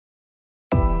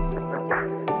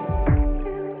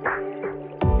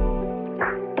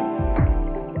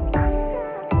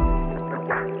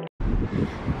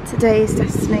today's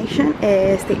destination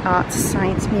is the Art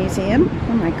Science Museum.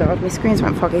 Oh my god, my screens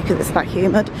went foggy because it's that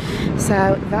humid.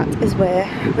 So that is where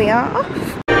we are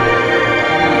off.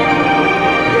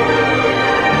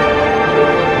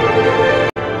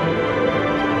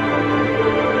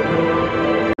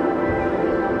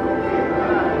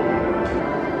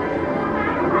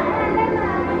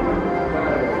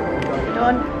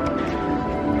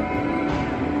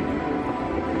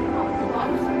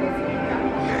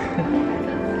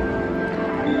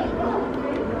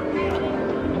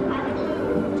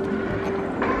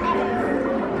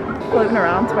 Floating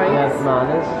around twice. Yeah,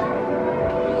 manners.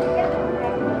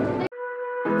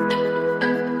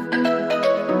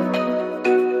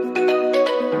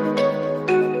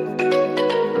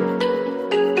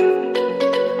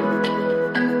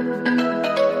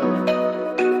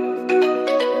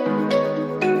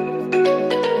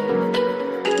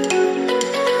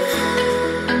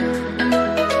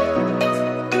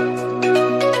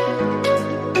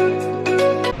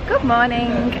 Good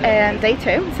morning, day 2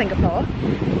 in Singapore.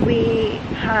 We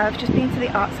have just been to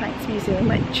the Art Science Museum,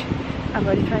 which I've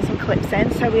already thrown some clips in.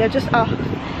 So we are just off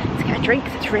to get a drink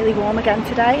because it's really warm again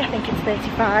today. I think it's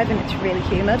 35 and it's really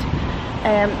humid.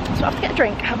 So off to get a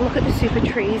drink, have a look at the super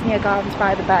trees near Gardens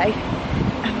by the Bay.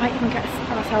 I might even get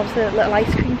ourselves a little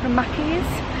ice cream from Mackey's.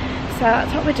 So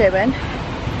that's what we're doing.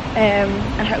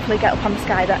 And hopefully get up on the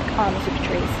sky deck on the super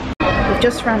trees. We've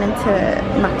just ran into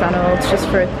McDonald's just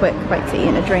for a quick bite to eat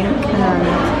and a drink,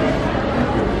 and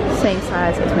same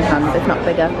size as my hand, if not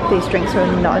bigger. These drinks are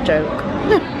not a joke.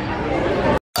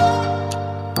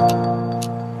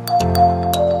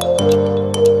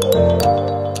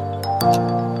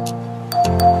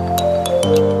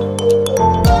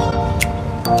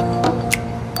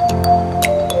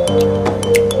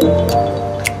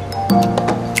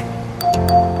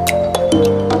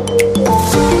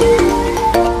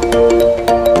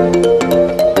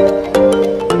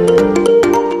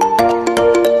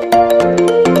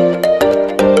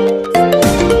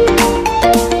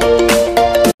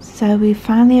 So we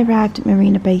finally arrived at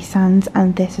Marina Bay Sands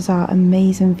and this is our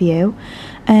amazing view.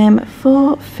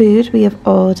 For food we have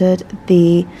ordered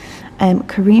the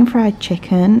Korean fried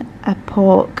chicken, a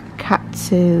pork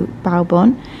katsu bao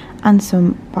bun and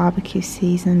some barbecue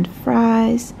seasoned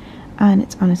fries, and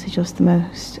it's honestly just the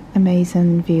most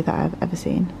amazing view that I've ever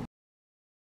seen.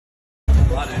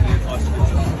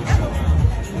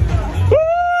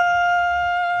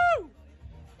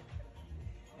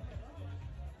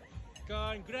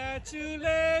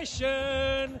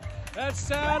 Congratulations, a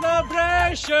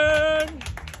celebration.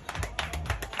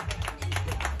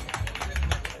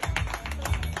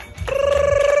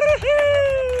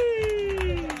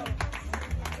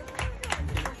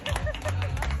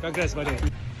 Congrats, buddy.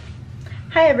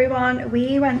 Hi everyone,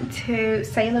 we went to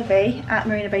C'est La Vie at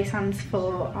Marina Bay Sands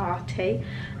for our tea.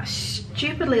 I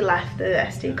stupidly left the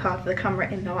SD card for the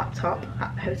camera in the laptop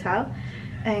at the hotel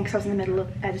because I was in the middle of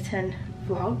editing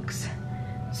vlogs.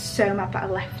 So mad that I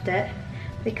left it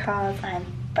because I'm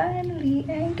finally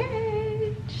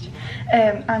engaged.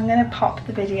 I'm gonna pop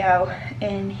the video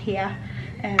in here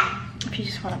if you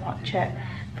just want to watch it.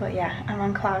 But yeah, I'm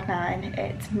on cloud 9.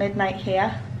 It's midnight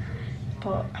here,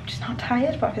 but I'm just not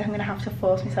tired. But I think I'm gonna have to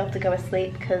force myself to go to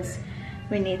sleep because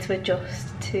we need to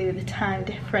adjust to the time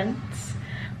difference.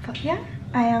 But yeah,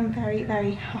 I am very,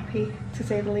 very happy to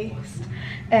say the least.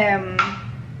 But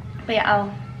yeah,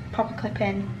 I'll pop a clip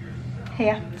in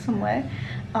here somewhere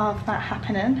of that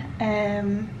happening.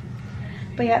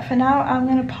 But yeah, for now I'm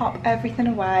gonna pop everything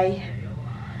away.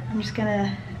 I'm just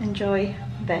gonna enjoy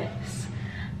this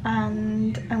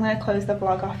and I'm gonna close the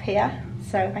vlog off here.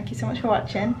 So thank you so much for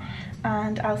watching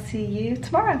and I'll see you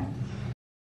tomorrow.